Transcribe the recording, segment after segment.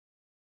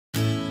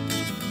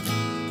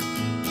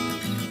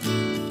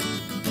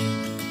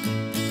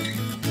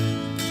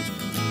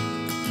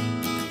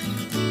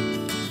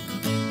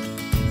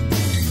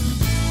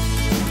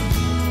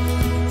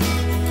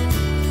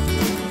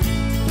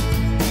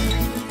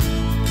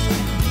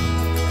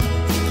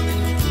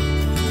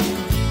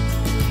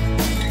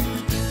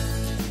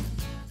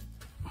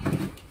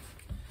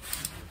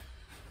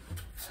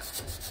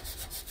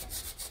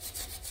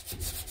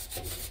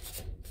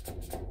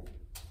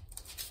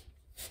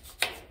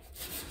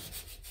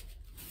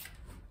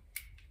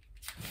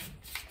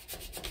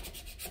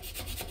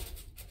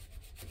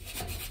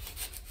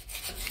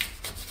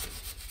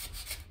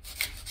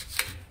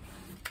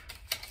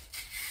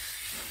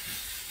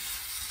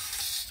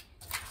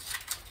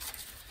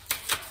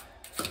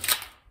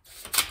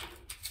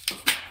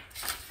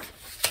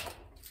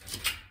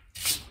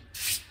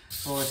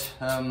Right,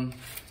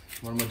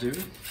 what am I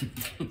doing?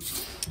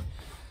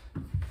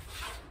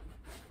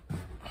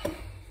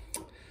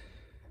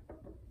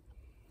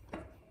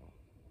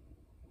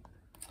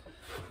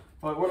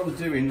 Right, what I'm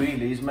doing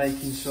really is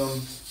making some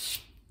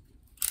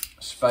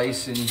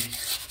space in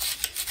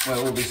where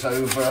all this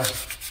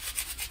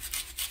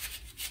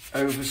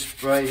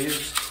overspray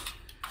is,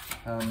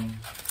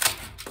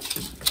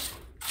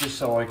 just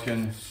so I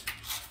can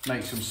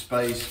make some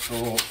space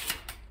for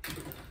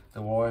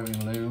the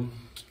wiring loom.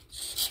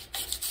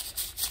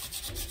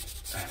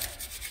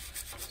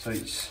 So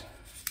it's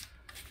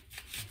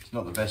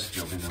not the best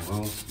job in the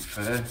world, to be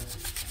fair,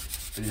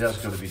 but it has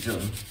got to be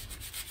done.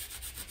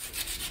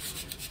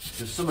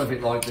 There's some of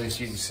it like this,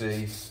 you can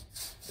see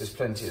there's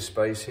plenty of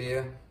space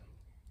here.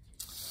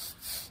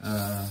 You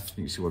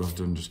can see what I've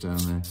done just down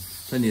there.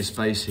 Plenty of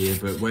space here,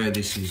 but where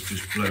this is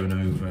just blown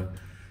over,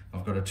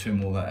 I've got to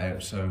trim all that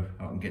out so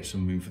I can get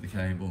some room for the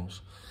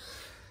cables.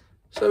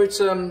 So it's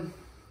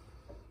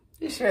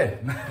yeah,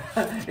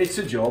 it's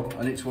a job,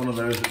 and it's one of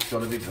those that's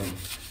got to be done.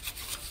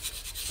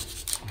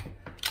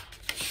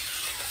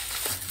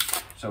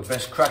 So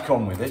best crack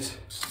on with it.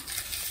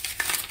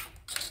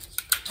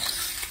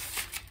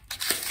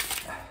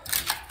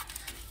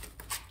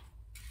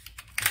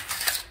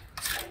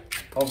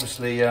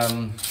 Obviously,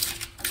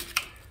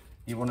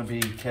 you want to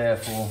be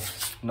careful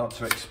not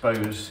to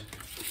expose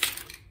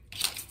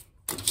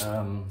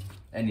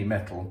any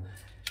metal.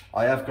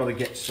 I have got to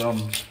get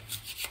some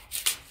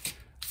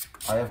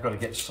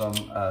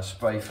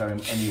spray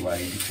foam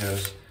anyway,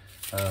 because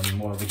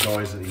one of the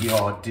guys at the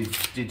yard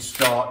did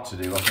start to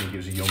do, I think he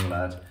was a young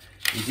lad,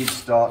 he did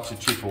start to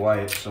chip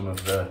away at some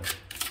of the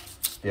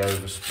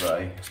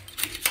overspray,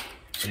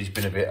 but he's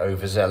been a bit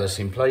overzealous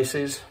in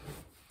places.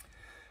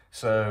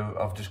 So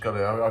I've just got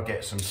to, I'll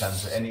get some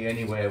cans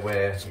anywhere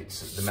where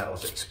the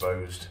metal's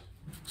exposed.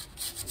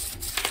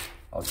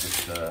 I'll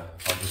just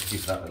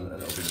give that a little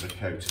bit of a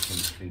coat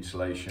of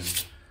insulation.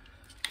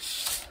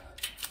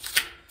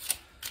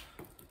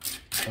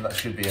 And that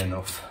should be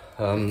enough.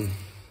 If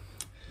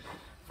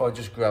I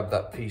just grab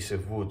that piece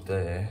of wood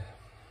there,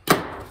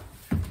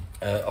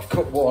 I've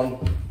cut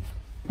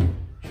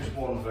just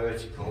one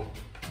vertical.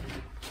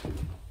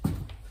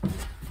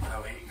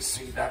 Now you can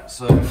see that,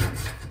 so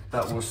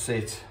that will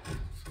sit.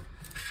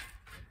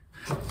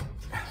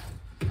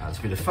 That's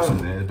a bit of foam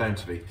there, there's bound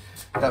to be.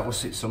 That will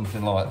sit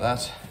something like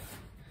that.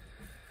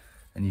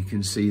 And you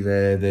can see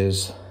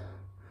there's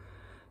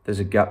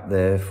a gap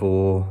there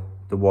for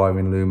the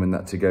wiring loom and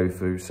that to go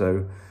through.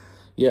 So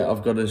yeah,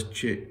 I've got to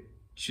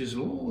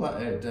chisel all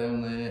that out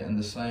down there, and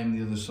the same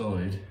the other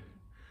side,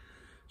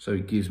 so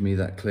it gives me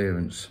that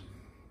clearance.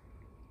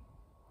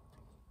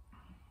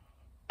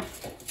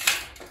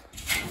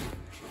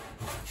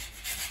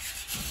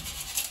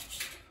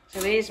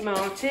 So here's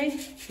Martin,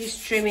 he's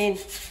trimming,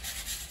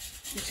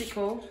 what's it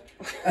called?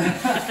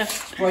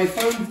 Spray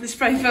foam? The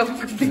spray foam, I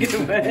couldn't think of the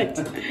word.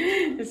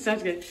 It's so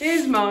good.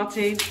 Here's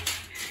Martin,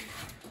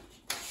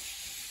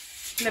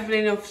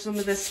 levelling off some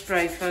of the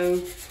spray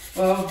foam.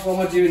 Well,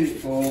 what am I doing it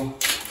for?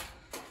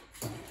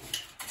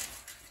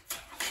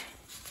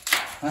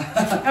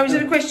 Oh, is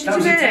it a question to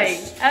me?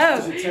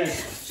 Oh,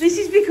 this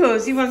is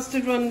because he wants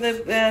to run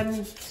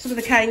the some of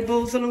the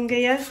cables along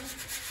here,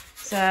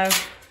 so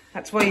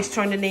that's why he's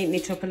trying to neaten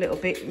it up a little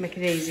bit, make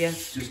it easier.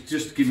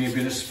 Just give me a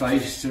bit of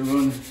space to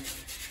run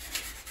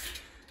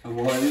a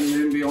wiring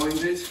loom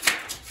behind it.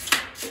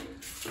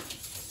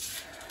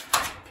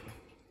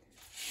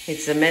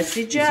 It's a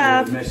messy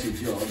job. It's a messy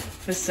job.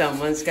 But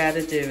someone's got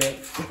to do it.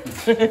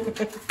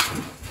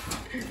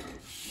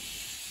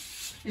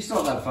 It's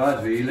not that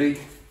bad really,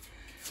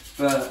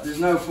 but there's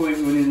no point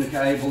running the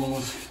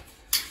cables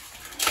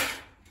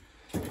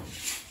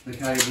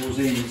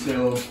in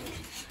until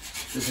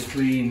there's a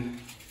clean,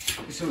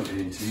 it's not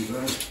doing too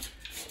bad,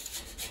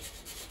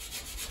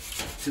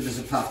 so there's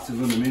a path to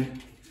run them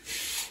in.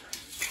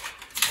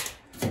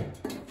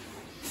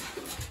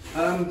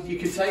 You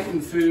can take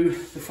them through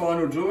the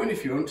final drawing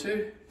if you want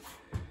to.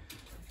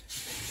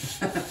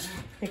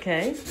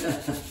 Okay.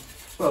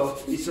 Well,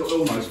 it's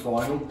almost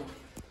final.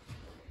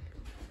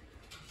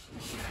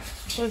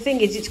 Well, the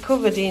thing is, it's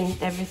covered in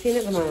everything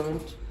at the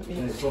moment.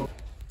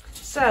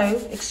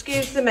 So,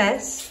 excuse the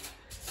mess,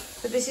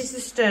 but this is the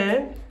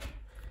stern.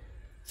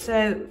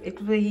 So,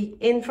 it'll be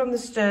in from the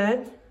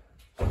stern,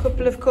 a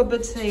couple of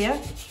cupboards here,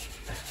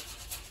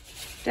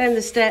 down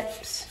the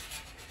steps.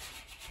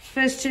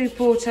 First two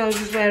portholes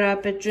is where our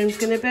bedroom's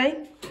going to be.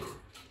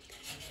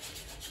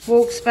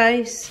 Walk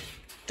space,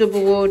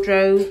 double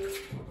wardrobe.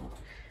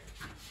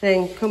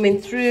 Then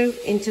coming through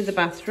into the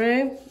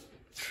bathroom.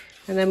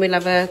 And then we'll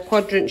have a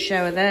quadrant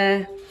shower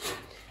there.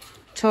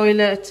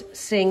 Toilet,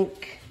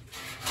 sink.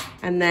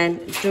 And then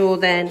door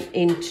then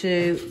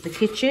into the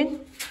kitchen,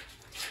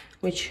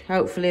 which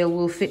hopefully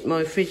will fit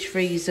my fridge,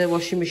 freezer,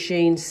 washing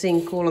machine,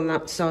 sink, all on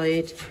that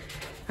side.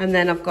 And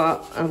then I'm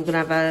going to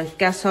have a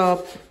gas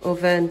hob,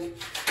 oven,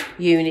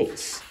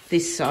 units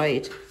this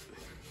side.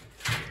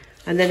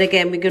 And then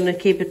again, we're going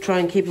to try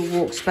and keep a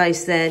walk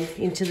space then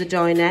into the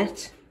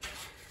dinette.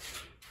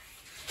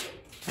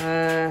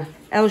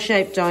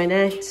 L-shaped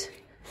dinette,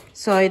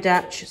 side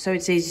hatch, so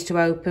it's easy to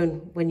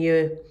open when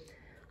you're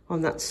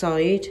on that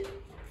side.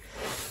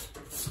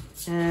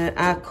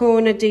 Our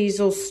corner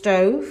diesel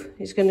stove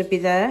is going to be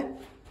there.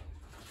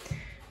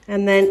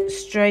 And then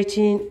straight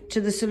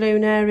into the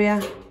saloon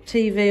area,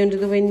 TV under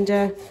the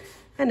window,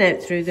 and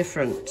out through the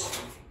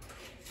front.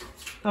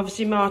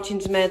 Obviously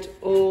Martin's made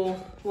all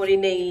what he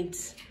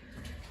needs.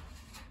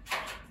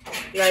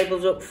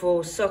 Labelled up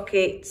for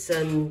sockets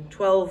and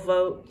 12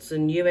 volts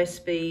and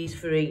USBs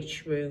for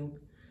each room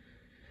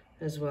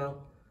as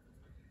well.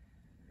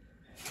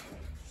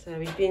 So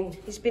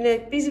he's been a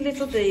busy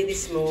little bee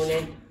this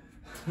morning.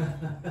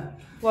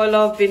 While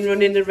I've been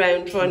running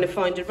around trying to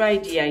find a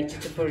radiator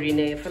to put in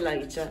here for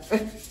later.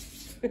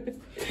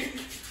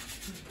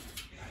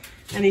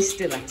 And he's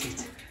still at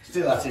it.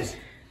 Still at it.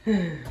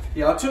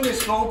 Yeah, I took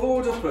this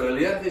floorboard up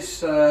earlier,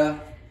 because I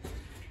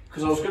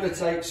was going to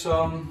take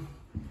some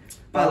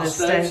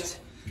ballast out.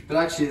 But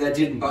actually they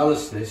didn't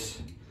ballast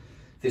this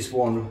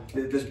one.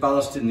 There's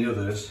ballast in the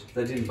others.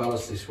 They didn't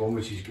ballast this one,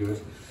 which is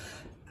good.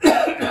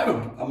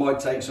 I might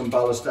take some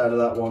ballast out of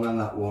that one and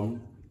that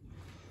one.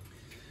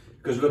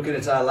 Because looking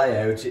at our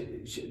layout,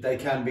 they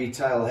can be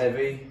tail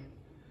heavy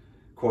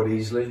quite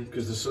easily,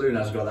 because the saloon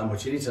hasn't got that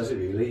much in it, has it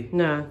really?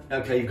 No.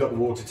 Okay, you've got the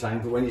water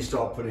tank, but when you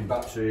start putting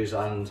batteries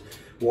and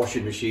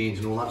washing machines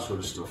and all that sort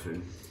of stuff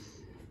in,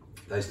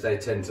 they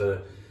tend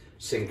to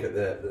sink at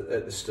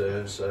the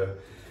stern. So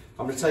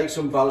I'm going to take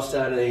some ballast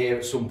out of here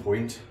at some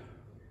point.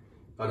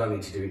 I don't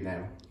need to do it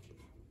now.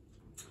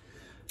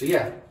 But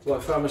yeah,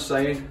 like Fran was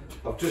saying,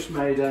 I've just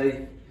made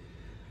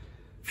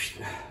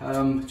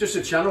just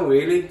a channel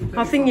really.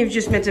 I think you've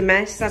just made a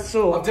mess, that's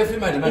all. I've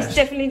definitely made a mess. He's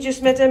definitely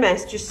just made a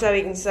mess, just so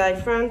he can say,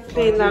 Fran,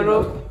 clean that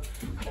up.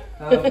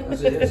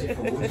 As it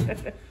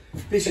falls.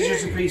 This is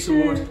just a piece of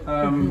wood.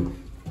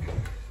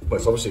 Well,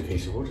 it's obviously a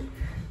piece of wood.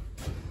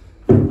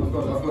 I've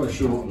got to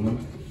shorten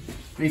them.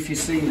 But if you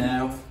see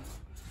now,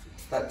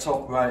 that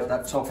top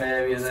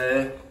area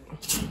there,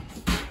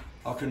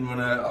 I can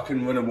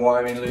run a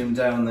wiring loom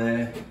down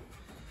there.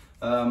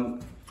 I'm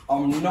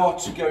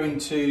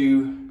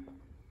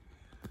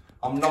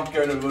not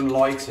going to run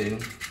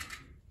lighting.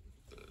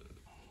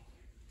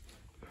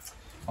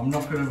 I'm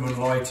not going to run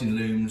lighting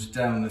looms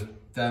down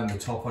the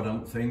top, I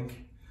don't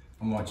think.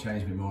 I might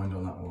change my mind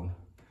on that one.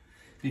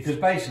 Because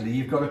basically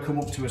you've got to come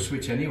up to a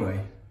switch anyway.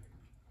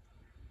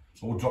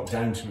 Or drop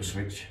down to a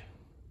switch.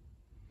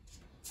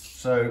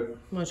 So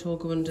might all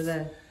go under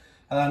there.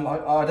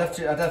 I'd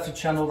have to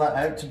channel that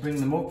out to bring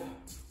them up.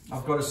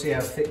 I've got to see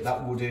how thick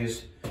that wood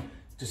is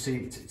to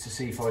see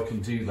if I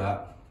can do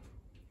that.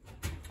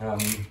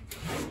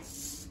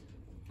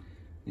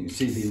 You can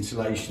see the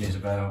insulation is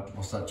about,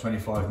 what's that,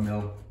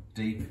 25mm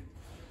deep.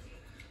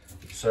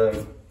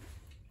 So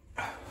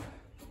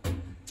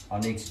I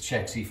need to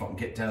check, see if I can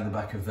get down the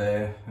back of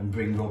there and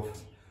bring up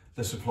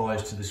the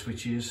supplies to the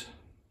switches.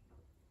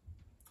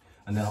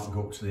 And then I can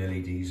go up to the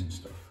LEDs and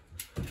stuff.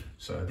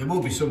 So there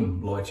will be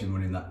some lighting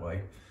running that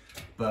way.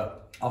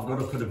 But I've got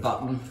to put a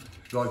button,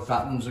 like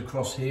buttons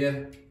across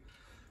here.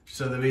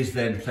 So there is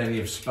then plenty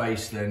of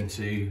space then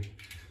to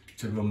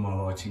run my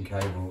lighting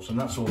cables, and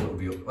that's all that will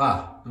be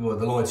up. The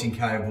lighting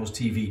cables,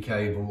 TV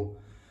cable,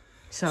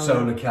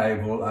 solar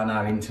cable, and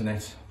our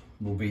internet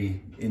will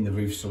be in the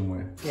roof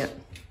somewhere. Yeah.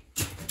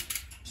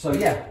 So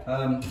yeah,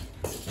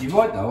 you're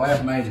right though, I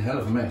have made a hell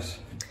of a mess.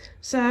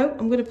 So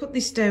I'm going to put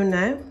this down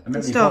now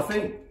and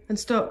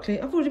start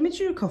cleaning. I've already made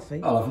you a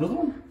coffee. I'll have another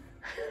one.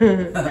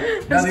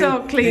 And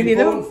start cleaning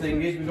up. The important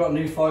thing is we've got a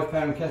new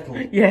 £5 kettle.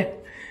 Yeah.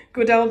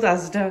 Good old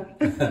Asda.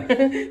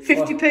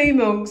 50p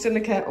mugs and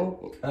a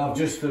kettle. And I've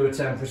just threw a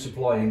temporary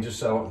supply in just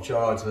so I can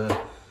charge the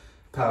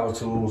power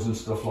tools and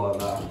stuff like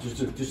that.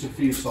 Just a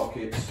few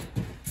sockets.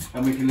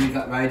 And we can leave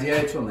that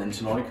radiator on then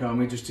tonight, can't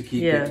we? Just to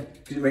keep it,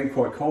 because it went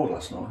quite cold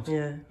last night.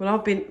 Yeah. Well,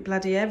 I've been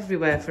bloody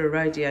everywhere for a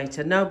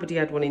radiator. Nobody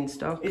had one in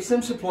stock. It's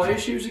them supply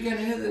issues again,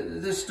 isn't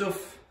it? There's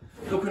stuff.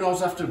 Look, when I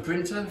was after a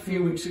printer a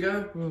few weeks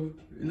ago,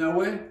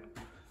 nowhere.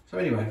 So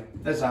anyway,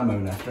 there's our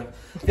moan after.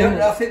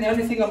 I think the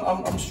only thing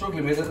I'm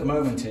struggling with at the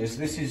moment is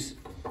this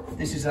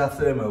is our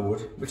thermo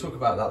wood. We'll talk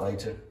about that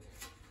later.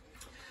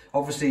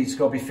 Obviously, it's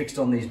got to be fixed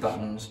on these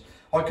buttons.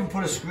 I can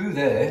put a screw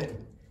there,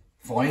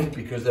 fine,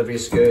 because there'll be a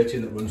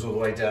skirting that runs all the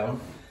way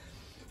down.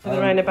 But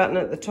there ain't a button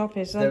at the top,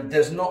 is there?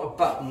 There's not a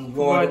button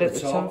right at the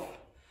top.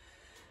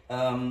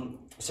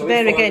 So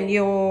there again,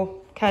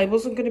 your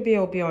cables are going to be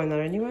all behind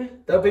there anyway.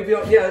 They'll be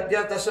behind. Yeah,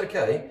 that's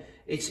okay.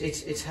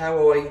 It's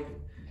how I.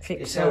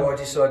 It's how I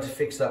decide to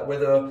fix that.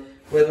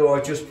 Whether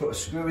I just put a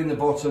screw in the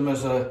bottom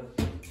as a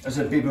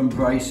bib and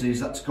braces,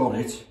 that's got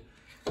it,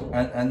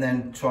 and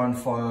then try and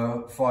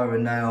fire a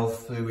nail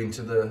through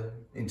into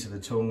the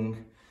tongue.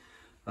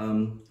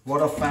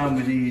 What I've found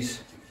with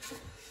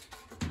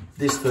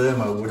this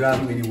thermo wood, I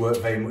haven't really worked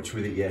very much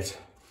with it yet,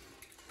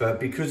 but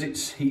because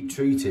it's heat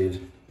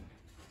treated,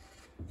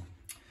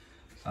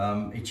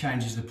 it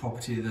changes the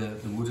property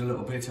of the wood a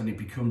little bit, and it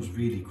becomes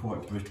really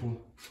quite brittle.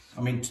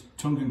 I mean,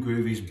 tongue and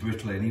groove is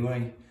brittle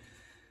anyway,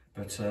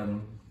 but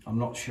I'm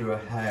not sure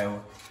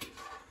how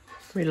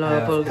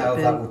reliable. How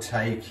that will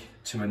take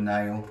to a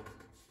nail.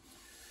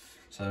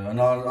 So,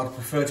 and I'd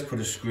prefer to put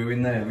a screw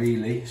in there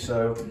really.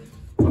 So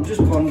I'm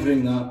just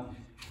pondering that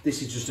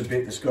this is just a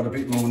bit that's got a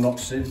bit more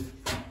knots in.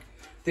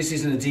 This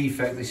isn't a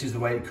defect, this is the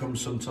way it comes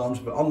sometimes,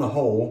 but on the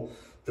whole,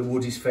 the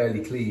wood is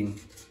fairly clean.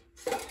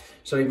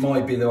 So it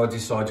might be that I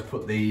decide to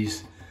put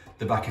these,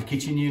 the back of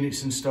kitchen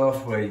units and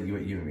stuff, where you're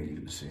really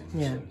going to see them.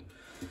 Yeah.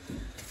 So.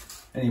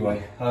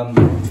 Anyway.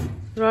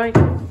 Right,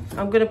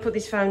 I'm going to put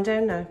this phone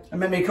down now. And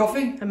make me a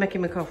coffee? I'm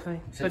making my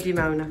coffee. So do you,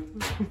 Mona?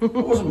 I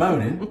wasn't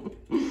moaning.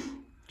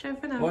 Ciao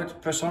for now.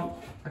 Right, press on.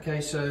 Okay,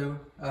 so,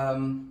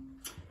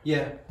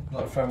 yeah,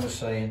 like Fran was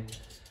saying,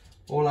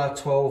 all our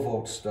 12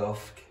 volt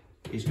stuff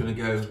is going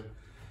to go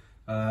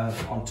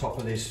on top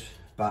of this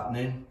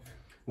battening.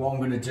 What I'm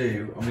going to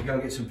do, I'm going to go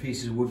get some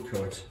pieces of wood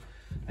cut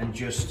and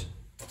just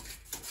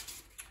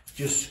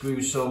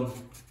screw some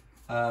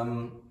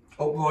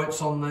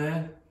uprights on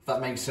there, if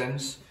that makes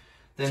sense.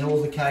 Then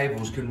all the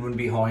cables can run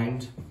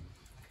behind.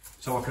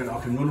 So I can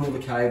run all the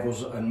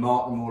cables and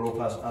mark them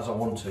all up as I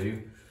want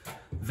to.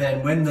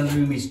 Then when the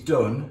loom is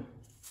done,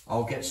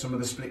 I'll get some of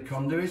the split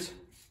conduit,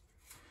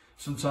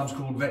 sometimes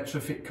called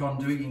retrofit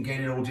conduit. You can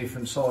get it all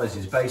different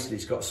sizes. Basically,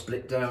 it's got a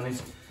split down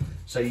it,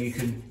 so you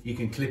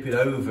can clip it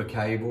over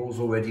cables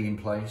already in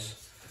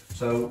place.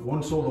 So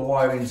once all the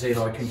wiring's in,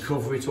 I can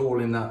cover it all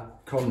in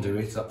that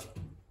conduit, that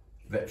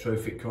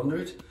retrofit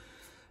conduit,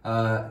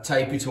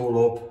 tape it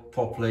all up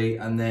properly,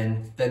 and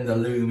then the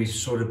loom is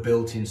sort of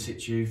built in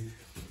situ.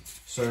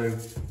 So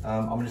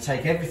I'm going to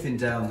take everything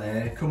down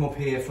there, come up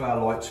here for our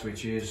light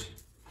switches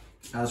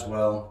as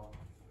well.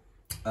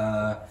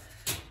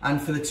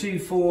 And for the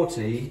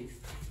 240,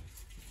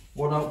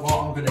 what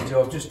I'm going to do,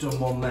 I've just done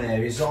one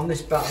there, is on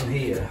this batten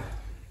here,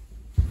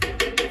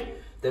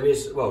 there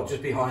is, well,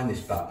 just behind this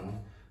batten,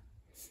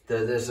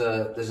 there's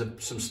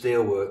some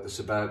steel work that's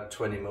about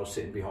 20 mil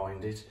sitting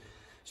behind it.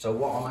 So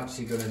what I'm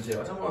actually going to do,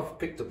 I don't know what I've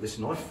picked up this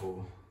knife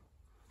for.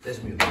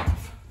 There's my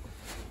knife.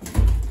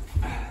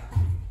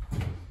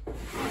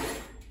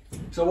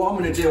 So what I'm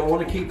going to do, I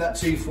want to keep that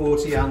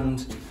 240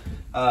 and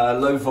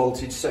low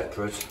voltage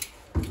separate.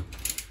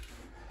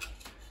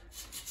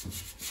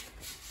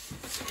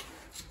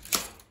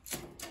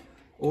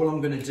 All I'm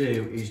going to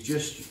do is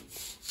just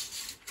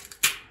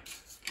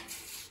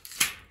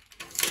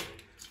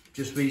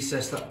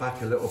recess that back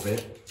a little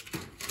bit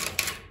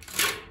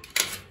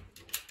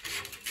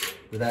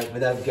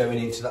without going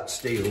into that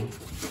steel.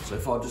 So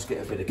if I just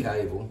get a bit of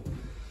cable,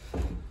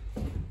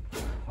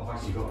 I've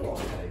actually got a lot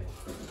of cable.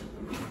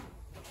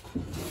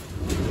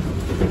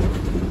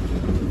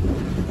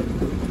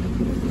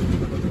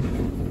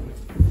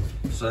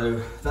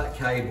 So that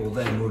cable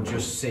then will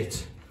just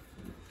sit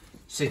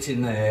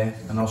in there,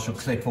 and I shall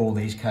clip all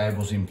these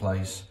cables in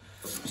place.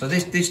 So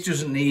this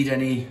doesn't need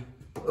any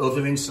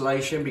other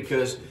insulation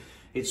because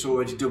it's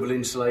already double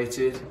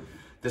insulated.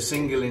 The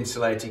single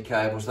insulated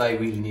cables, they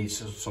really need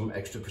some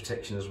extra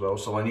protection as well.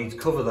 So I need to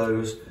cover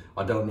those,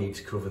 I don't need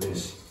to cover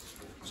this.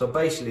 So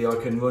basically I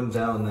can run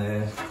down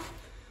there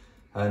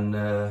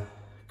and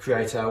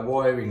create our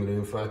wiring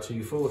loom for our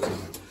 240.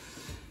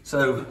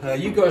 So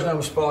you guys know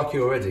Sparky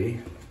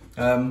already.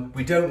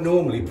 We don't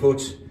normally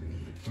put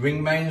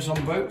ring mains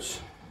on boats.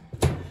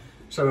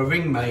 So a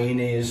ring main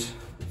is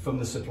from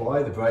the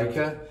supply, the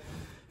breaker,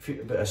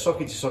 a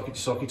socket to socket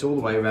to socket all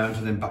the way around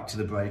and then back to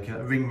the breaker.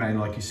 A ring main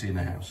like you see in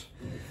the house.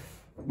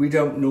 We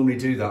don't normally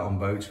do that on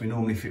boats, we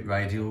normally fit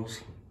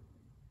radials.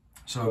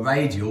 So a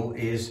radial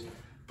is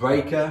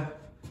breaker,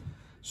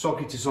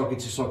 socket to socket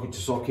to socket to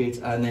socket,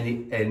 and then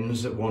it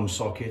ends at one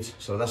socket.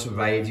 So that's a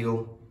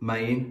radial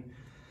main.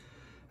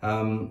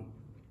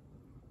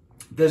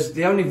 There's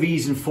the only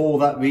reason for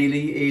that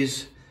really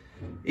is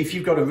if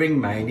you've got a ring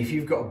main, if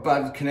you've got a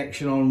bad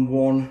connection on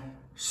one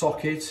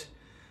socket,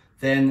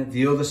 then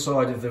the other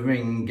side of the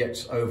ring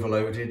gets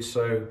overloaded.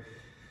 So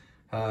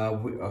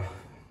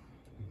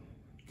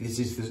this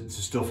is the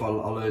stuff I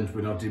learned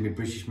when I did my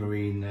British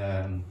Marine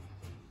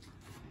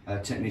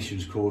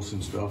technician's course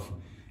and stuff.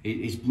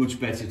 It's much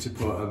better to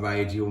put a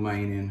radial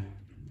main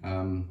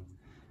in,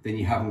 then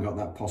you haven't got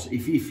that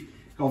possibility.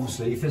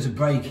 Obviously, if there's a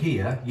break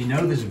here, you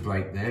know there's a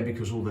break there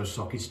because all those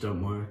sockets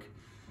don't work.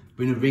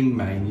 But in a ring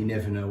main, you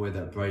never know where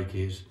that break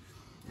is.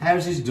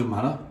 Houses don't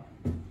matter.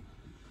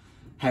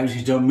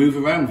 Houses don't move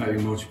around very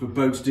much, but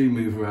boats do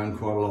move around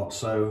quite a lot.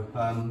 So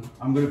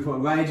I'm going to put a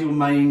radial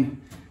main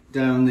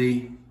down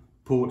the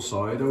port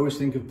side. I always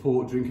think of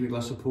port, drinking a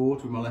glass of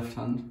port with my left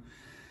hand.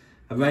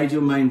 A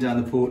radial main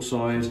down the port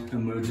side,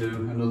 and we'll do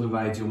another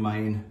radial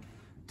main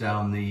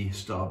down the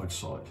starboard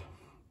side.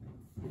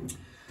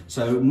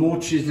 So more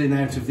chiseling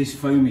out of this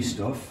foamy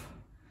stuff,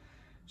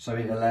 so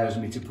it allows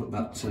me to put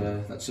that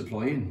that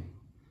supply in.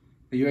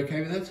 Are you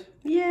okay with that?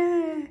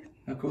 Yeah.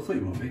 Oh, cool, I thought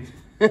you might be.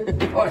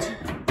 Right,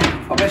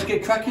 I best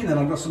get cracking then.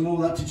 I've got some more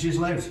of that to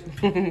chisel out.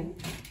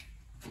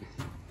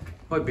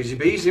 Right, busy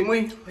bees, didn't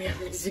we? We are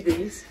busy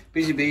bees.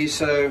 Busy bees.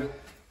 So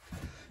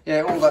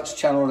yeah, all that's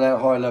channeled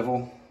out high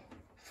level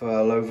for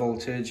low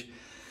voltage,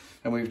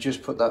 and we've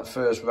just put that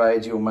first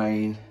radial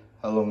main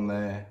along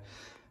there.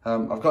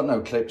 I've got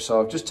no clips,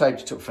 so I've just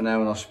taped it up for now,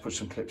 and I'll put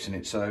some clips in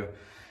it. So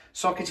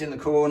socket in the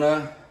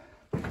corner,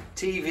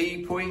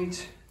 TV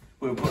point,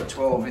 we'll put a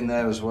 12 in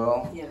there as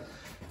well. Yeah.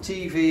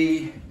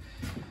 TV,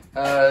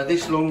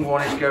 this long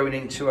one is going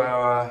into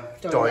our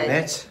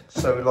dinette,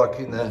 so like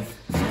in the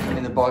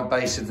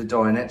base of the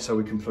dinette, so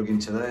we can plug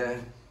into there.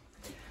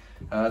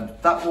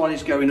 That one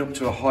is going up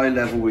to a high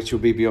level, which will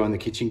be behind the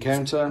kitchen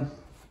counter.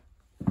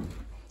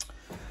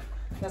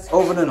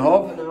 Oven and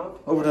hob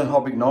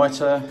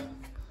igniter.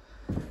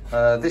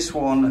 This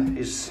one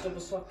is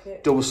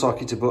double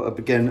socket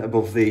again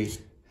above the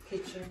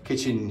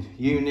kitchen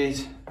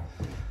unit.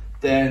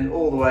 Then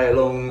all the way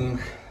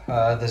along,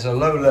 there's a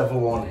low level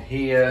one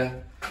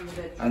here,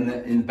 and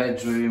then in the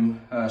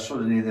bedroom,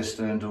 sort of near the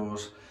stern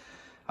doors,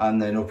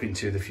 and then up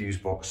into the fuse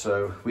box.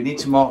 So we need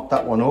to mark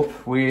that one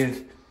up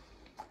with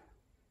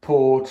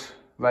port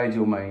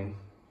radial main,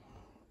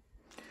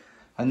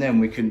 and then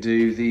we can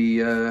do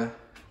the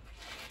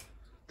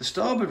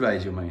starboard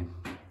radial main.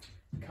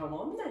 Come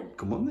on then.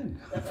 Come on then.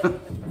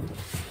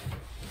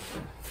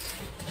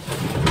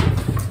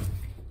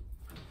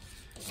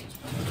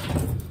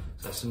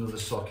 That's another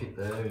socket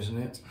there, isn't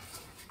it?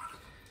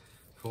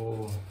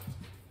 For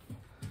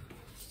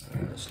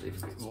let's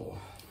leave a bit more.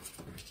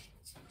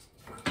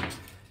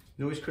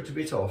 You always cut a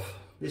bit off.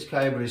 This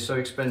cable is so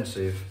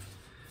expensive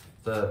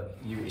that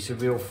it's a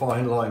real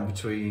fine line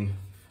between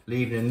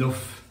leaving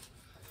enough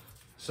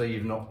so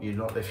you've not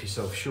left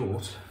yourself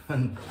short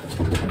and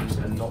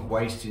not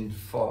wasting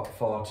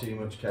far too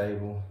much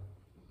cable.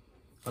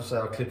 I say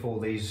I'll clip all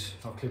these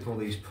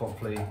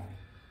properly.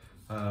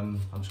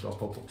 I'm just going to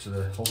pop up to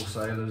the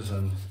wholesalers,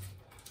 and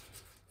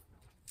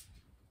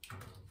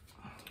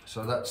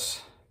so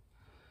that's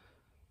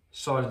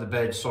side of the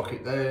bed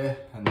socket there,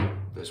 and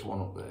there's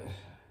one up there.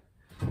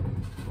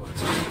 Right.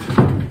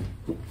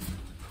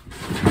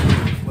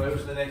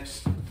 Where's the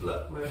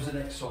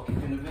next socket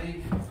going to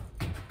be?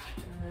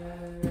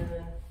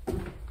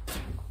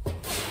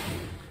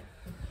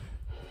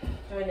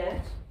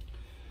 Dinette.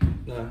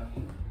 No.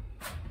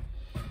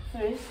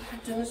 There is.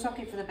 I've done the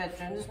socket for the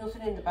bedroom. There's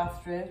nothing in the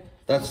bathroom.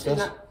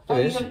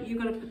 You've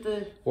got to put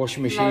the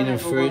washing machine and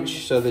fridge.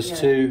 One. So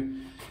there's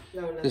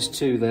there's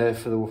two there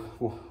for the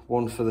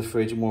one for the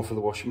fridge and one for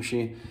the washing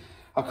machine.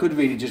 I could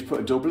really just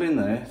put a double in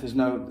there. I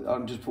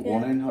can just put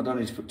one in. I don't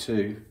need to put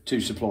two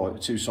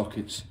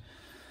sockets.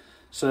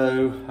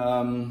 So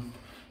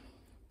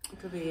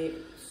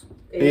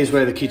here's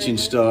where the kitchen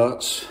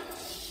starts.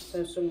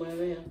 So somewhere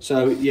there.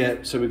 So yeah,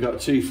 so we've got a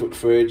 2 foot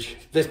fridge.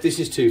 This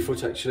is 2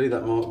 foot actually. I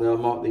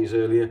marked these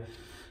earlier.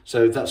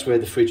 So that's where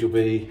the fridge will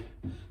be.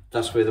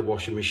 That's where the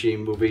washing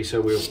machine will be. So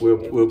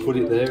we'll put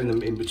it there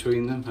in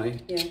between them.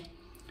 Hey. Yeah.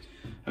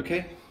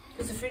 Okay.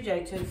 Is the fridge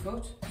 2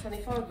 foot? It's only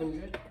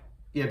 500.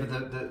 Yeah, but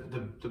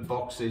the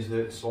boxes that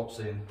it slots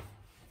in.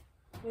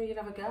 Well, you'd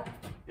have a gap.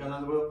 Yeah, no,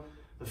 there will.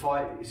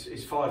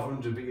 It's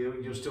 500, but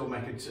you'll still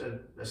make it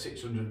a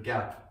 600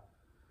 gap,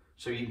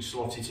 so you can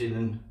slot it in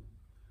and.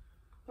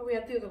 Oh, we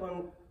had the other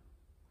one.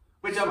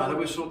 Well, it don't matter.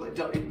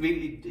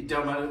 It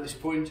don't matter at this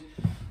point.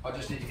 I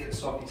just need to get the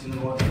socket in the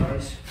right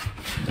place.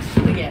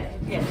 Yeah.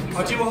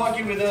 I do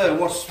argue with her.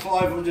 What's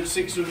 500,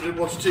 600?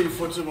 What's 2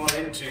 foot and what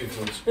ain't 2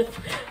 foot?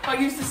 I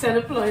used to sell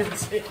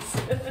appliances.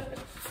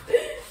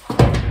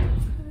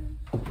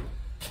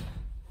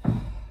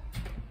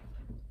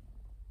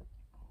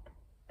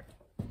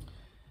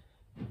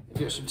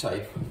 Get some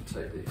tape.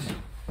 Take this.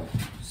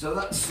 So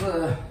that's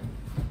the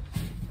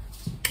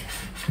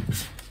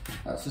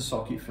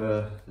socket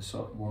for the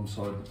one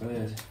side of the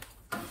bed.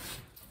 Do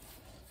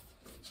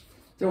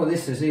you know what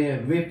this says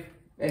here? RIP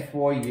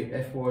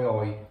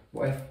FYI.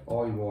 What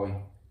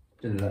FIY?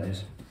 Don't know what that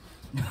is.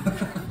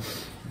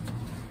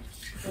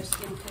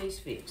 Rest in peace,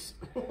 Fix.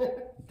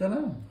 Don't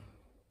know.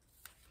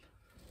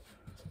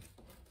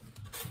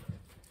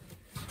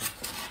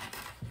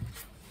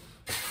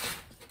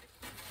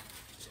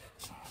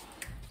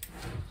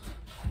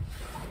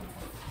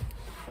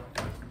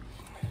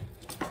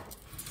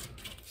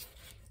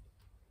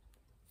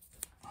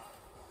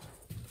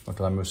 My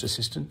glamorous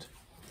assistant.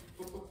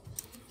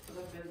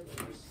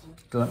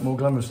 More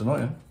glamorous than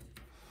I am.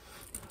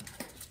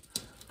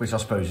 Which I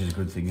suppose is a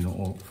good thing,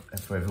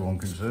 for everyone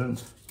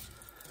concerned.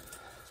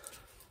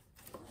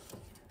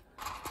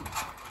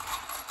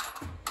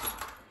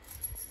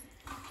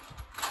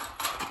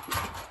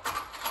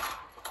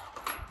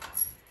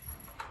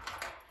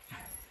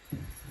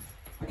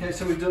 Okay,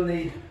 so we've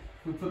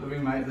put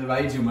the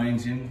radial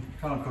mains in.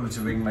 Can't call it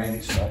a ring main,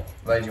 it's not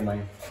radial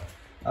main.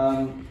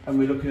 And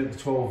we're looking at the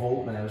 12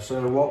 volt now.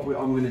 So what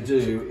I'm going to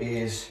do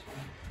is,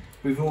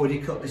 we've already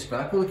cut this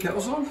back. Well, the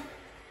kettle's on.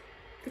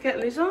 The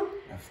kettle is on?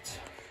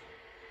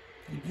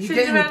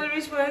 Cinderella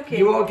is working.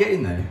 You are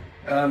getting there.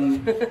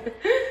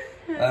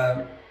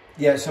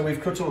 Yeah, so we've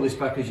cut all this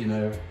back, as you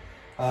know.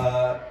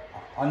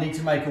 I need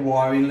to make a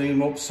wiring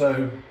loom up,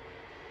 so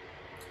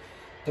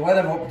the way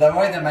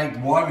they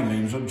make wiring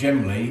looms up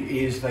generally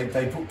is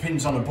they put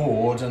pins on a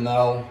board and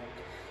they'll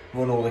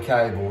run all the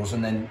cables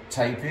and then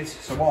tape it.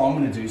 So what I'm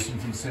going to do is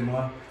something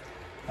similar.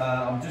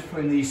 I'm just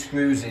putting these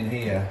screws in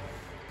here.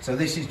 So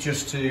this is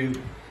just to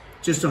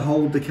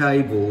hold the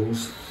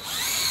cables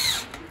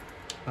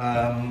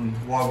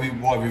while we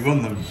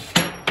run them.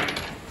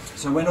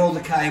 So when all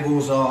the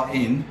cables are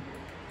in,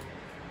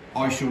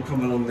 I shall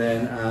come along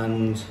then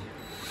and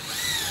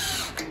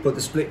put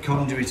the split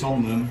conduit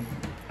on them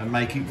and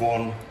make it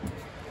one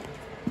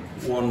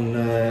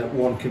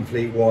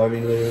complete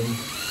wiring loom.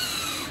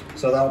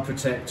 So that'll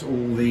protect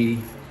all the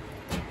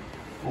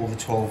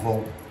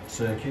 12-volt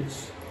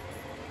circuits.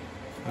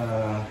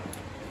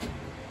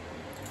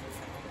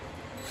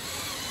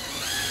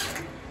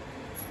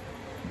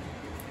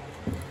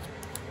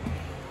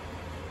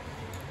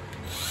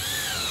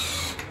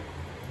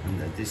 And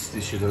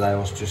this should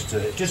allow us just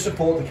to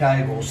support the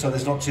cables so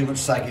there's not too much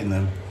sag in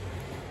them.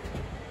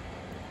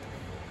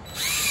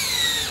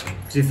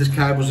 Because if there's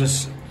cables are,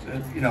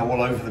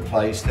 all over the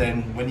place,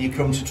 then when you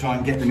come to try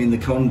and get them in the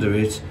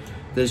conduit,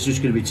 there's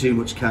just going to be too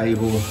much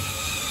cable.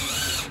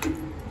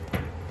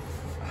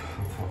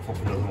 I'll pop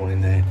another one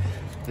in there.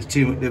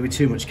 There'll be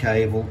too much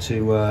cable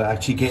to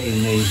actually get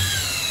in the.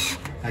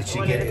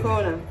 Actually get in the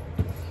corner.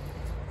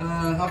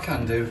 I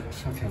can do.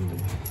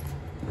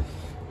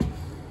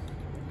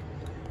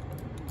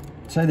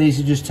 So these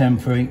are just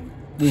temporary.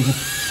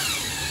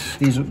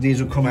 These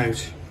will come out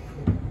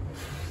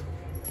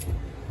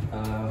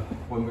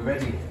when we're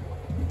ready.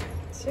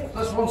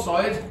 That's one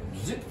side.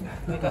 Zip.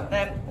 We've got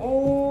them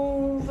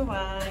all the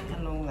way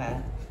along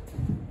there.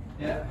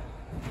 Yeah.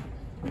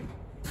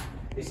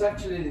 It's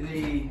actually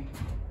the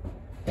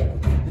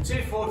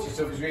 240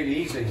 stuff is really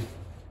easy.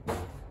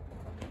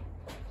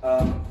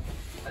 And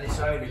it's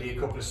only really a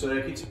couple of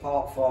circuits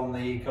apart from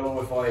the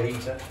calorifier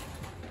heater.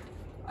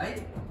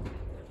 Hey?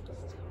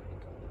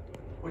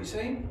 What are you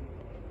saying?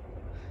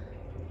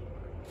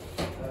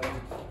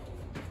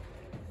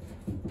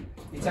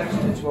 It's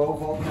actually the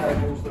 12-volt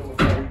cables that will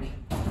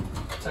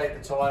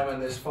take the time,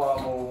 and there's far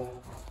more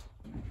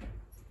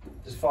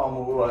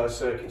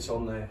circuits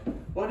on there.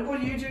 What are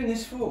you doing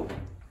this for?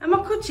 Am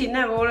I cutting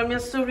now, or am I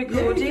still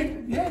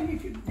recording?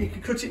 You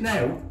can cut it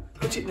now.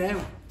 Cut it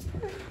now.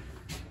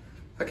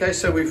 Okay,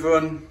 so we've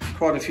run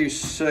quite a few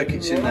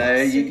circuits in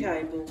there.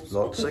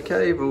 Lots of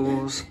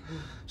cables.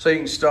 So you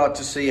can start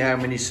to see how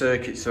many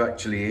circuits there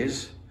actually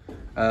is.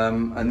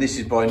 And this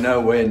is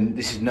nowhere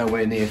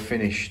near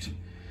finished.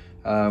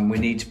 We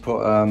need to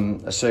put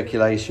a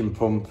circulation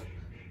pump,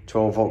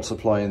 12-volt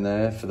supply in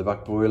there for the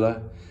back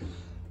boiler.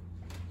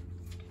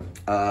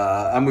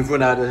 And we've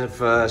run out of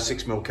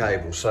 6mm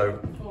cable, so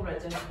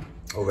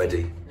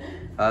already.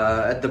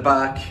 At the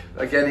back,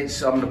 again,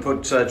 I'm going to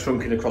put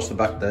trunking across the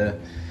back there.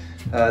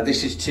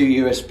 This is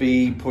 2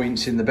 USB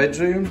points in the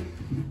bedroom,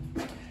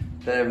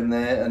 there and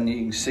there, and you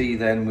can see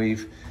then we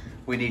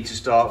need to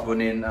start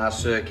running our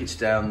circuits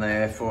down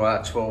there for our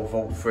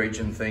 12-volt fridge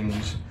and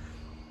things.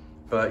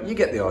 But you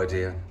get the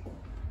idea.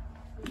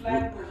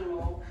 Yeah,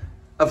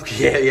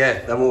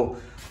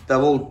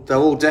 they're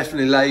all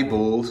definitely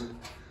labelled,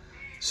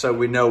 so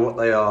we know what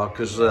they are.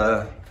 Because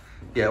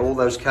yeah, all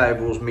those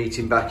cables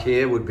meeting back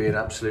here would be an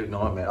absolute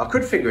nightmare. I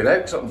could figure it out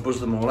because I can buzz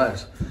them all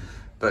out,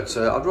 but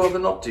I'd rather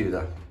not do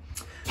that.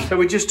 So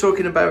we're just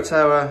talking about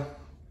our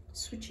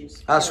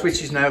switches. Our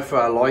switches now for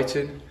our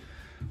lighting,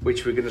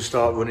 which we're going to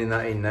start running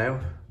that in now.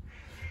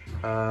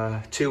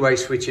 Two-way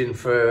switching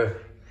for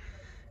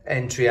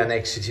entry and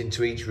exit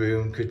into each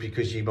room,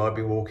 because you might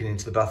be walking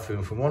into the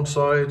bathroom from one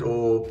side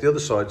or the other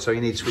side, so you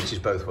need switches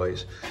both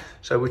ways.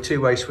 So with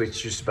two-way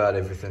switch, just about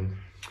everything.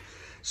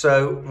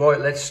 So right,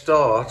 let's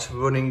start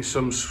running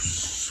some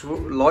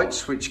light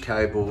switch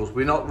cables.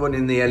 We're not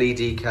running the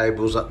LED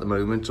cables at the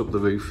moment up the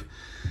roof,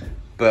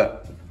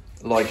 but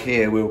like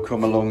here, we'll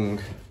come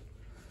along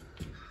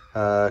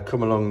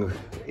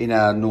in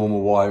our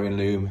normal wiring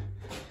loom.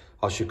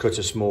 I should cut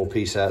a small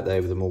piece out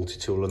there with a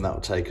multi-tool, and that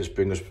will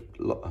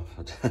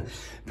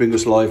bring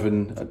us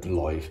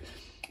live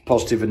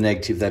positive and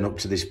negative then up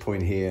to this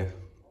point here.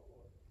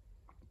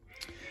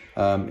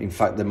 In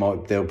fact,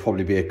 there'll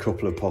probably be a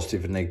couple of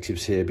positive and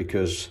negatives here,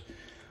 because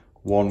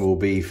one will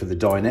be for the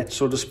dinette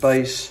sort of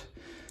space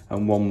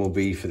and one will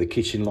be for the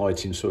kitchen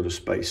lighting sort of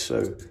space.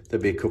 So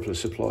there'll be a couple of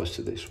supplies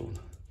to this one.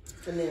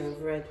 And the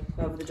overhead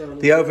over the dinette.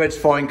 The overhead's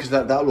fine because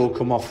that'll all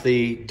come off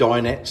the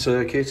dinette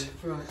circuit.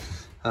 Right.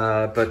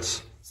 But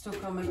still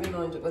can't make my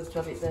mind up whether to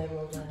have it there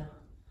or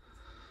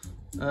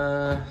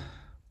there.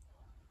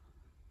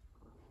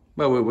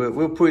 Well,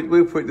 we'll put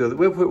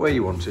where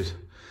you want it.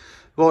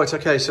 Right.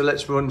 Okay. So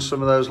let's run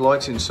some of those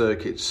lighting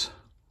circuits.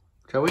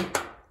 Can we?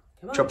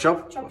 Come on. Chop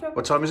chop. Chop chop.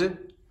 What time is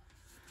it?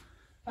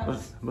 It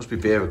must be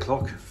beer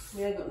o'clock.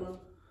 We ain't got none.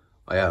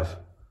 I have.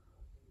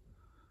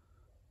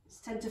 It's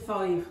 10 to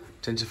 5.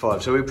 10 to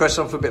 5. So we press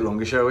on for a bit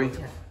longer, shall we?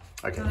 Yeah.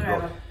 Okay. Another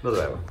hour.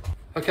 Another hour.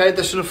 Okay.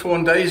 That's enough for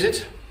one day, is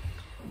it?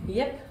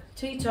 Yep.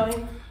 Tea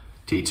time.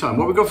 Tea time.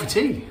 What have we got for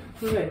tea?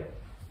 Curry.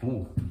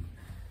 Oh.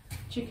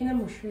 Chicken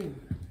and mushroom.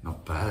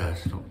 Not bad.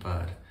 Not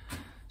bad.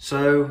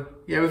 So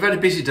yeah, we've had a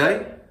busy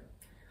day.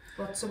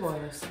 Lots of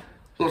wires.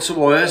 Lots of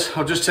wires.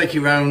 I'll just take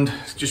you around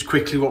just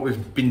quickly what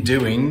we've been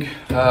doing.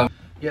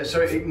 Yeah,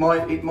 so it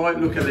might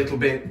look a little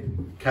bit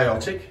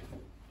chaotic.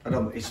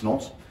 It's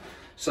not.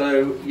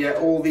 So yeah,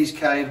 all these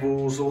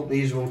cables,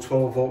 these are all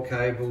 12 volt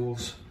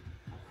cables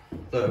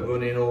that are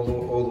running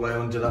all the way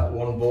under that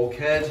one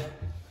bulkhead.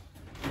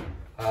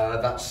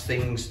 That's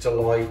things to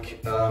like,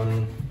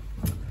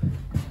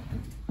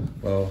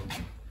 well,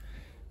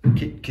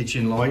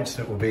 kitchen lights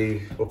that will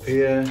be up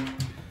here.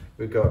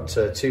 We've got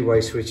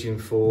two-way switching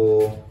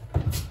for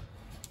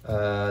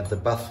the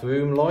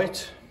bathroom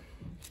light,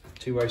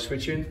 two-way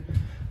switching.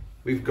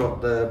 We've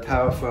got the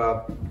power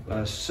for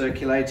our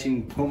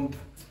circulating pump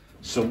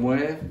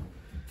somewhere.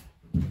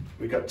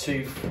 We've got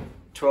two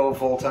 12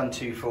 volt and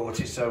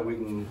 240, so we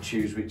can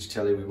choose which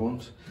telly we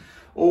want.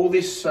 All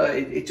this,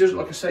 it does,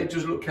 like I say, it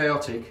does look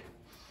chaotic.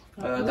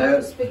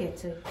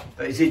 Spaghetti.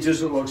 It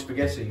does look like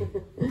spaghetti,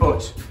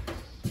 but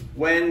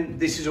when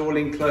this is all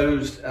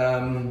enclosed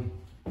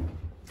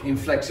in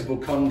flexible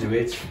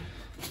conduit,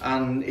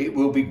 and it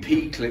will be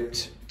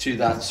P-clipped to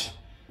that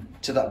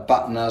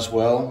batten as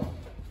well.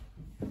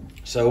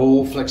 So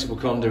all flexible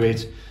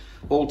conduit,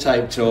 all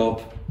taped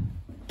up,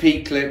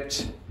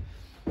 P-clipped.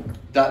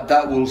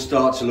 That will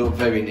start to look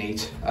very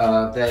neat.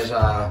 There's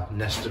our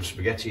nest of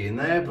spaghetti in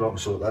there, but I'll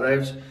sort that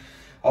out.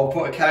 I'll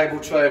put a cable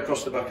tray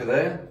across the back of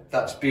there.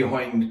 That's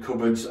behind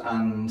cupboards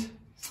and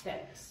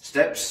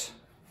steps.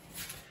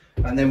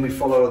 And then we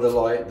follow the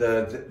light,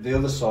 the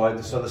other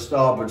side, so the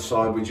starboard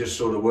side we're just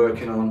sort of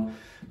working on.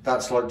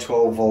 That's like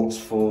 12 volts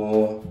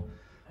for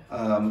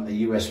a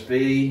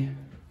USB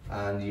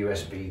and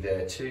USB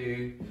there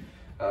too.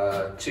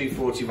 Two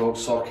 40 volt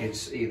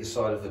sockets either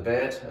side of the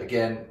bed.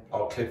 Again,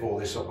 I'll clip all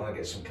this up when I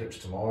get some clips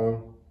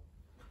tomorrow.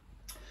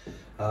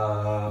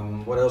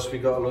 What else we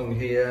got along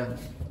here?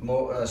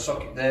 More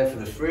socket there for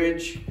the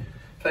fridge.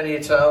 Plenty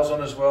of towels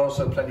on as well,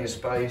 so plenty of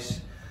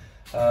space.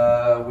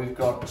 We've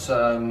got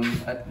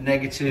a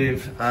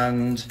negative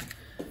and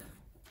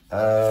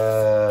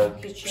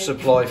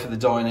supply for the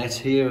dinette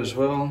here as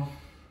well.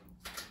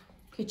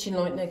 Kitchen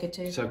light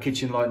negative. So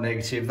kitchen light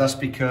negative. That's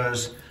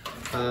because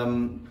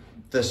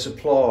the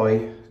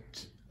supply,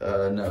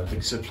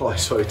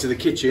 sorry, to the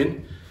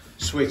kitchen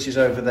switch is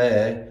over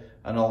there,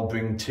 and I'll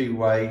bring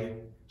two-way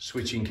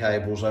switching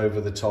cables over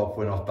the top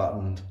when I've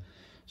battened.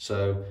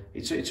 So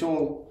it's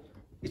all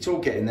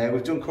getting there.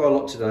 We've done quite a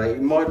lot today.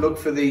 It might look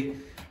for the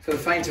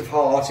faint of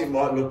heart, it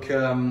might look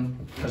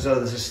as though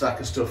there's a stack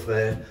of stuff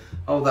there.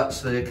 Oh,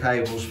 that's the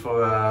cables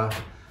for our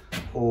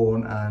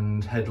horn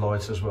and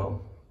headlights as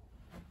well.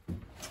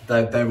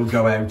 They will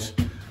go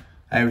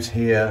out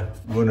here,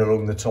 run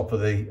along the top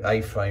of the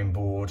A-frame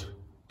board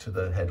to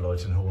the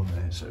headlight and horn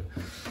there. So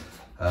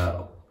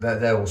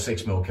they're all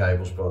 6mm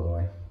cables, by the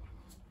way.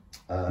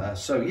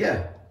 So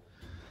yeah,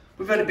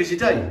 we've had a busy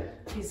day.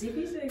 Busy.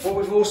 What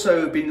we've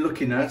also been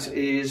looking at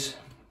is,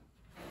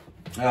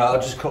 I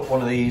just cut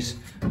one of these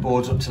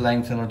boards up to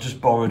length, and I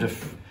just borrowed a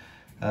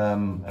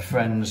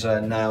friend's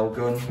nail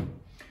gun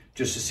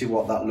just to see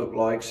what that looked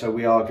like. So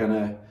we're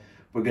gonna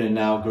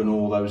nail gun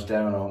all those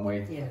down, aren't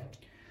we? Yeah.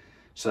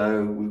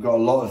 So we've got a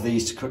lot of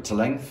these to cut to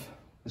length.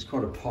 There's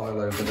quite a pile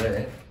over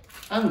there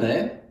and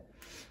there.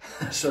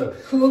 So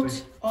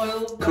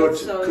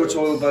cut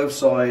oil both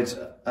sides,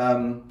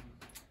 and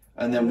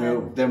then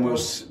we'll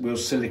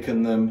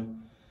silicone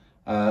them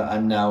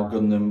and nail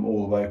gun them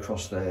all the way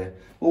across there.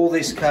 All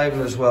this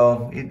cable as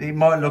well. It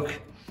might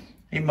look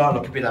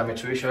a bit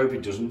amateurish. I hope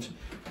it doesn't.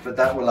 But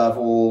that will have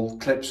all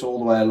clips all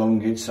the way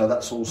along it, so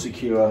that's all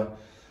secure.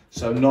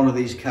 So none of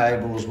these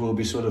cables will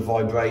be sort of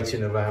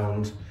vibrating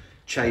around,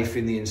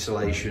 chafing the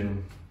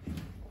insulation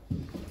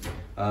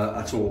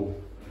at all.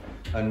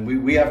 And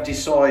we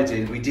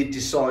did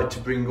decide to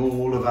bring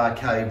all of our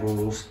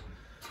cables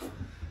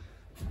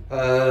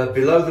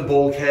below the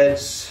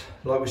bulkheads.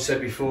 Like we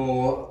said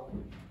before,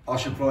 I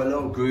should put a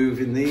little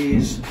groove in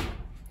these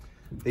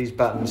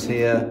buttons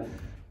here,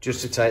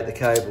 just to take the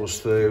cables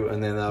through,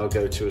 and then they'll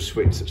go to a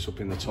switch that's up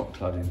in the top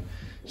cladding.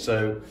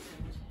 So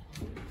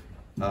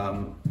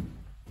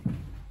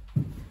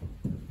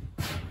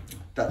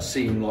that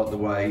seemed like the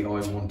way I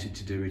wanted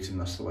to do it, and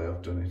that's the way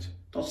I've done it.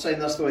 Not saying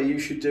that's the way you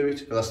should do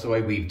it, but that's the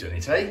way we've done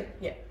it, eh?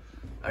 Yeah.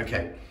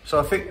 Okay, so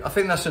I think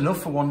that's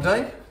enough for one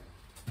day.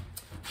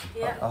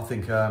 Yeah. I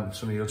think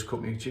somebody else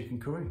cooked me chicken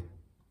curry.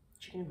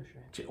 Chicken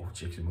mushroom.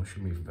 Chicken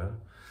mushroom, even better.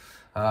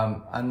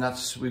 And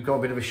we've got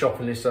a bit of a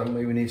shopping list, haven't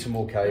we? We need some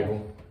more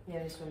cable.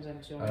 Yeah, this one's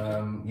empty. On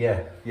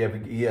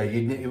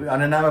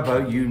a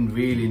narrowboat, you can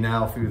really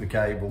nail through the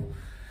cable.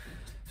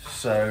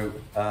 So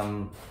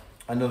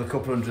another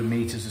couple 100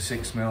 meters of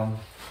 6mm,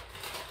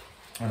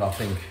 and I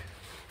think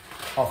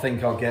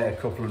I'll get a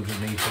couple 100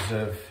 meters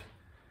of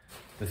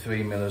the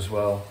 3mm as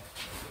well.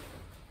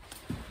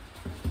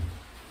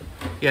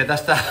 Yeah,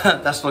 that's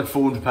like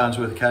 £400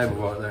 worth of cable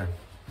right there.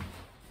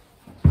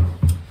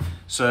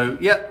 So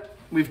yeah,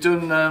 we've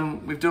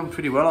done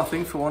pretty well, I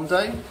think, for one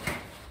day.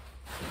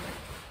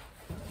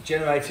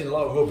 Generating a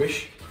lot of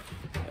rubbish,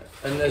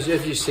 and as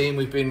you've seen,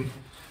 we've been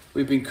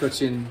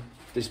cutting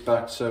this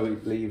back so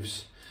it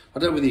leaves. I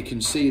don't know whether you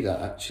can see that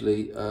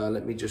actually.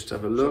 Let me just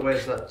have a look.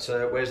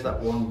 So where's that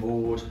one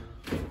board?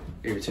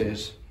 Here it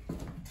is.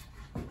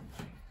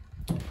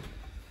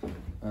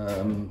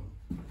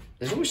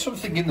 There's always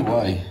something in the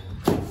way.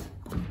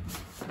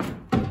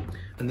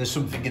 and there's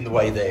something in the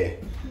way there.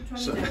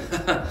 So,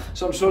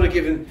 so I'm sort of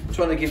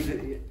trying to give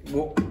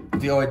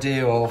the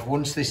idea of,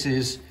 once this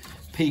is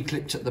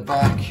P-clipped at the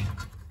back,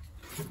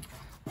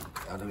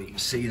 I don't know if you can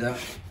see that.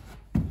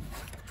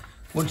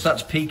 Once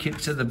that's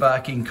P-clipped at the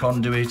back in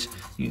conduit,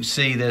 you can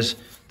see there's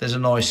a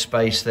nice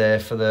space there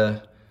for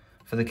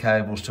the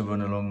cables to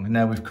run along.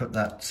 Now we've cut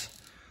that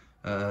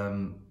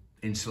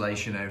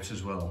insulation out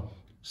as well,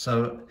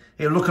 so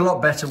it'll look a lot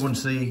better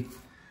once the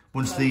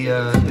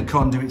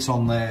conduit's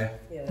on there.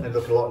 Yeah. They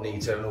look a lot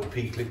neater and all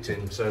P-clipped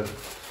in, so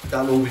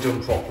that'll all be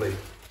done properly.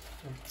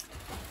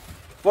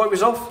 Right,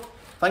 was off.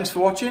 Thanks for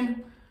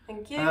watching.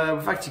 Thank you.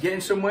 We're actually getting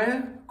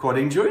somewhere. Quite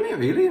enjoying it,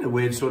 really, in a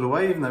weird sort of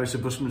way, even though it's a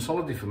busman's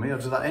holiday for me. I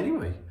do that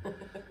anyway.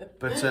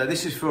 But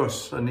this is for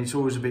us, and it's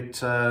always a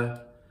bit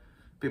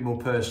more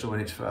personal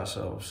when it's for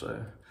ourselves.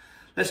 So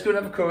let's go and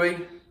have a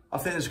curry. I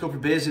think there's a couple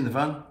of beers in the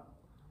van.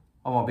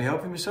 I might be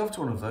helping myself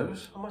to one of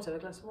those. I might have a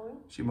glass of wine.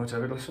 She might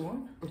have a glass of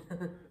wine.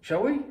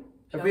 Shall we?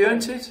 Have we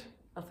earned it?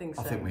 I think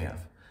so. I think we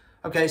have.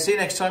 Okay, see you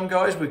next time,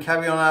 guys. We'll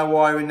carry on our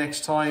wiring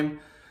next time.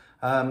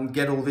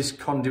 Get all this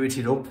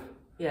conduited up.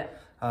 Yeah.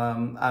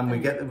 And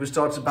we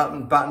start to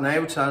batten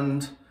out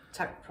and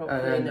tack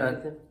properly and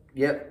everything.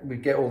 Yep, we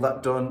get all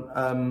that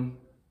done.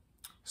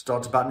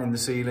 Start to batten in the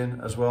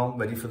ceiling as well,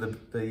 ready for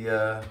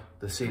the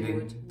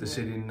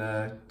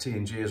ceiling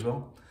T&G as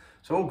well.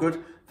 So all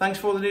good. Thanks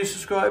for all the new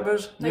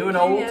subscribers, new and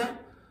old.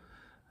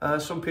 Yeah.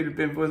 Some people have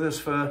been with us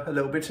for a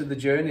little bit of the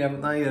journey,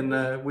 haven't they?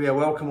 And we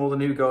welcome all the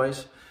new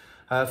guys.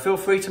 Feel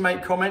free to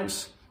make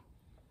comments.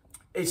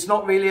 It's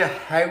not really a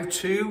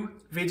how-to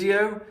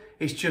video.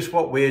 It's just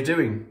what we're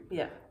doing.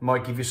 Yeah.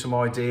 Might give you some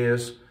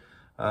ideas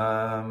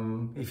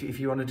if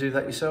you want to do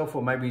that yourself,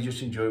 or maybe you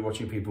just enjoy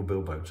watching people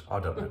build boats. I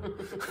don't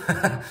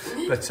know.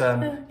 But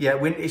yeah,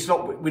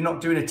 we're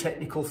not doing a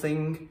technical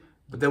thing,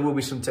 but there will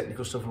be some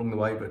technical stuff along the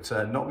way. But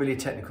not really a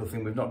technical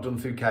thing. We've not done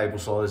through cable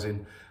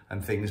sizing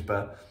and things,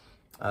 but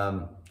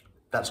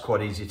that's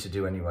quite easy to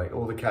do anyway.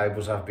 All the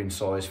cables have been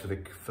sized for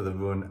the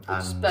run.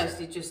 It's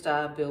basically just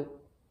our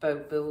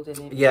boat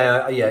building it.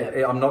 Yeah,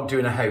 I'm not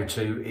doing a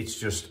how-to. It's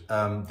just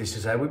this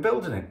is how we're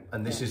building it,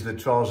 and this is the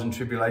trials and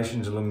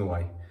tribulations along the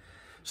way.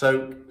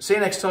 So see you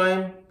next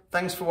time.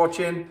 Thanks for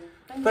watching.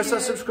 Press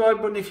that subscribe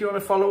button if you want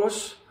to follow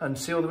us and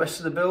see all the rest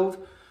of the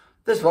build.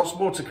 There's lots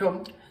more to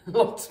come.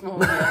 Lots more.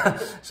 Yeah.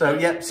 So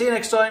yeah, see you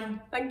next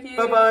time. Thank you.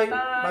 Bye-bye. Bye.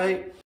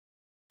 Bye.